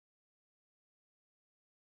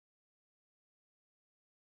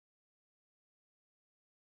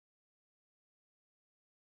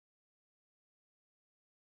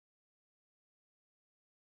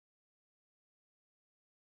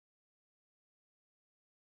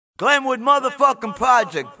Glenwood motherfucking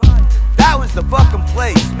project. That was the fucking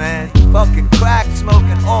place, man. Fucking crack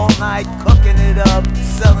smoking all night, cooking it up,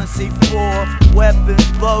 selling C4, weapons,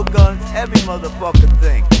 blowguns, every motherfucking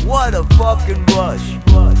thing. What a fucking rush.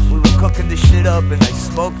 We were cooking this shit up and I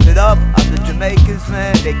smoked it up. I'm the Jamaicans,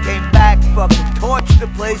 man. They came back, fucking torched the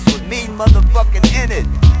place with me motherfucking in it.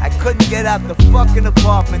 I couldn't get out the fucking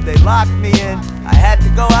apartment, they locked me in. I had to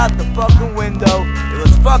go out the fucking window. It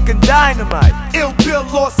was fucking dynamite. Ill Bill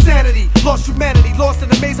lost sanity, lost humanity, lost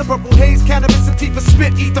in a maze of purple haze, cannabis, sativa,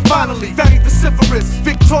 spit, ether finally. Very vociferous,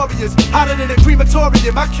 victorious, hotter than a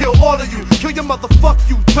crematorium. I kill all of you, kill your motherfuck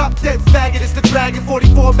you. Drop dead faggot, it's the dragon,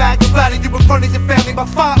 44 Magnum, splatter you in front of your family. My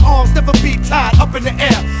firearms never be tied up in the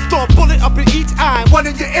air. Throw a bullet up in each eye, one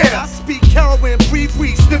in your ear. I speak heroin, breathe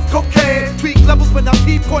weed, sniff cocaine. Tweak levels when I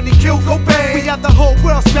peep, Courtney, kill, go bang. We have the whole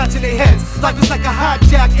world scratching their heads. Life is like a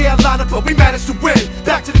hijack airliner, but we managed to win.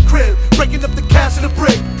 Back to the crib, breaking up the cash in the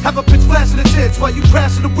brick. Have a bitch flashing the tits while you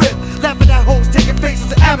crashing the whip. Laughing at hoes, taking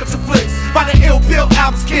faces of amateur flicks. By the Ill Bill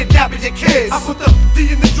albums, kidnapping your kids. I put the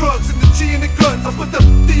D in the drugs and the G in the guns. I put the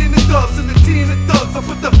D in the dubs and the T in the thugs. I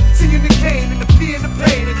put the C in the cane and the P in the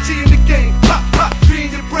pain and G in the game. Pop, pop, D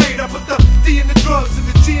in your brain. I put the D in the drugs and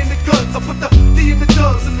the G in the guns. I put the D in the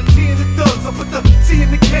dubs and the T in the thugs. I put the C in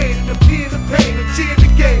the cane and the P in the pain and G in the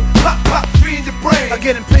game. Pop, pop, D in your brain. I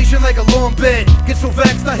get impatient like a long bed. Get so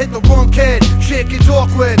vexed I hit the wrong kid. Shit gets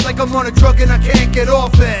awkward like I'm on a drug and I can't get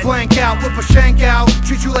off it. Blank out, whip a shank out.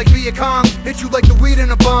 Treat you like Viet Cong. Hit you like the weed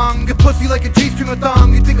in a bong. Get pussy like a G-string or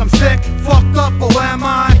thong. You think I'm sick? Fucked up, or am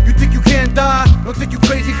I? You think you can't die? Don't think you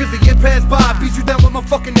crazy cause the year passed by. Beat you down with my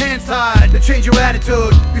fucking hands tied. To change your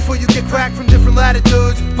attitude before you get cracked from different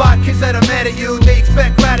latitudes. By kids that are mad at you, they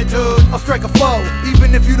expect gratitude. I'll strike a flow.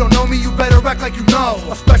 Even if you don't know me, you better act like you know.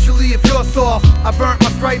 Especially if you're soft. I burnt my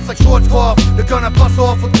stripes like Schwarzkopf. They're gonna bust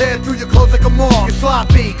off or tear through your clothes like a moth. You're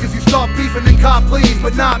sloppy cause you start beefing and cop please,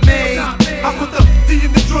 but not me. I put the D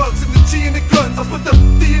in the drugs and the G in the guns. I put the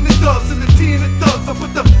D in the dubs and the T in the thugs. I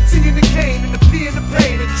put the C in the cane and the P in the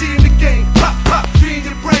pain and G in the game. Pop, pop, D in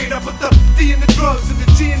your brain. I put the D in the drugs and the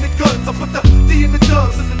G in the guns. I put the D in the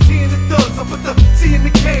dubs and the T in the thugs. I put the C in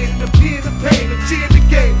the cane and the P in the pain and G in the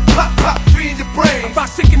game. Pop, pop, D in your brain. I rock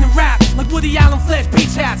sick in the rap like Woody Allen flash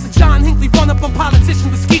beach hats and John Hinckley run up on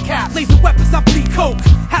politicians with ski caps. Laser weapons, I bleed coke.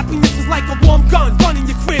 Happiness is like a warm gun, running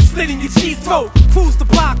your crib, slitting your cheese throat. Cruise the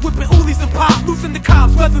block, whipping oolies and pop, losing the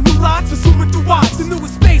cops, weather new lots, assuming through watch. The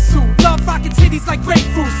newest spacesuit, love rocking titties like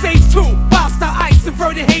grapefruit. Phase 2, wild style ice,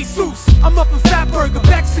 inverted Jesus. I'm up in Fatburger,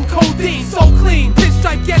 Bex and codeine, so clean.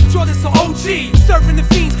 Pinstripe, yes, Jordan, so OG. Serving the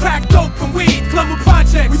fiends, crack, dope, and weed. Glenwood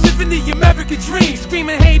project, we living the American dream.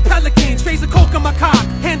 Screaming, hey, pelican, trays of coke on my cock.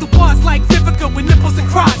 Handlebars like Vivica with nipples and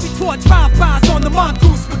crotch. She taught drive-bys on the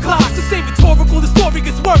mongoose with clocks. The same rhetorical, the story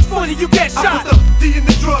gets worse. Funny, you get shot.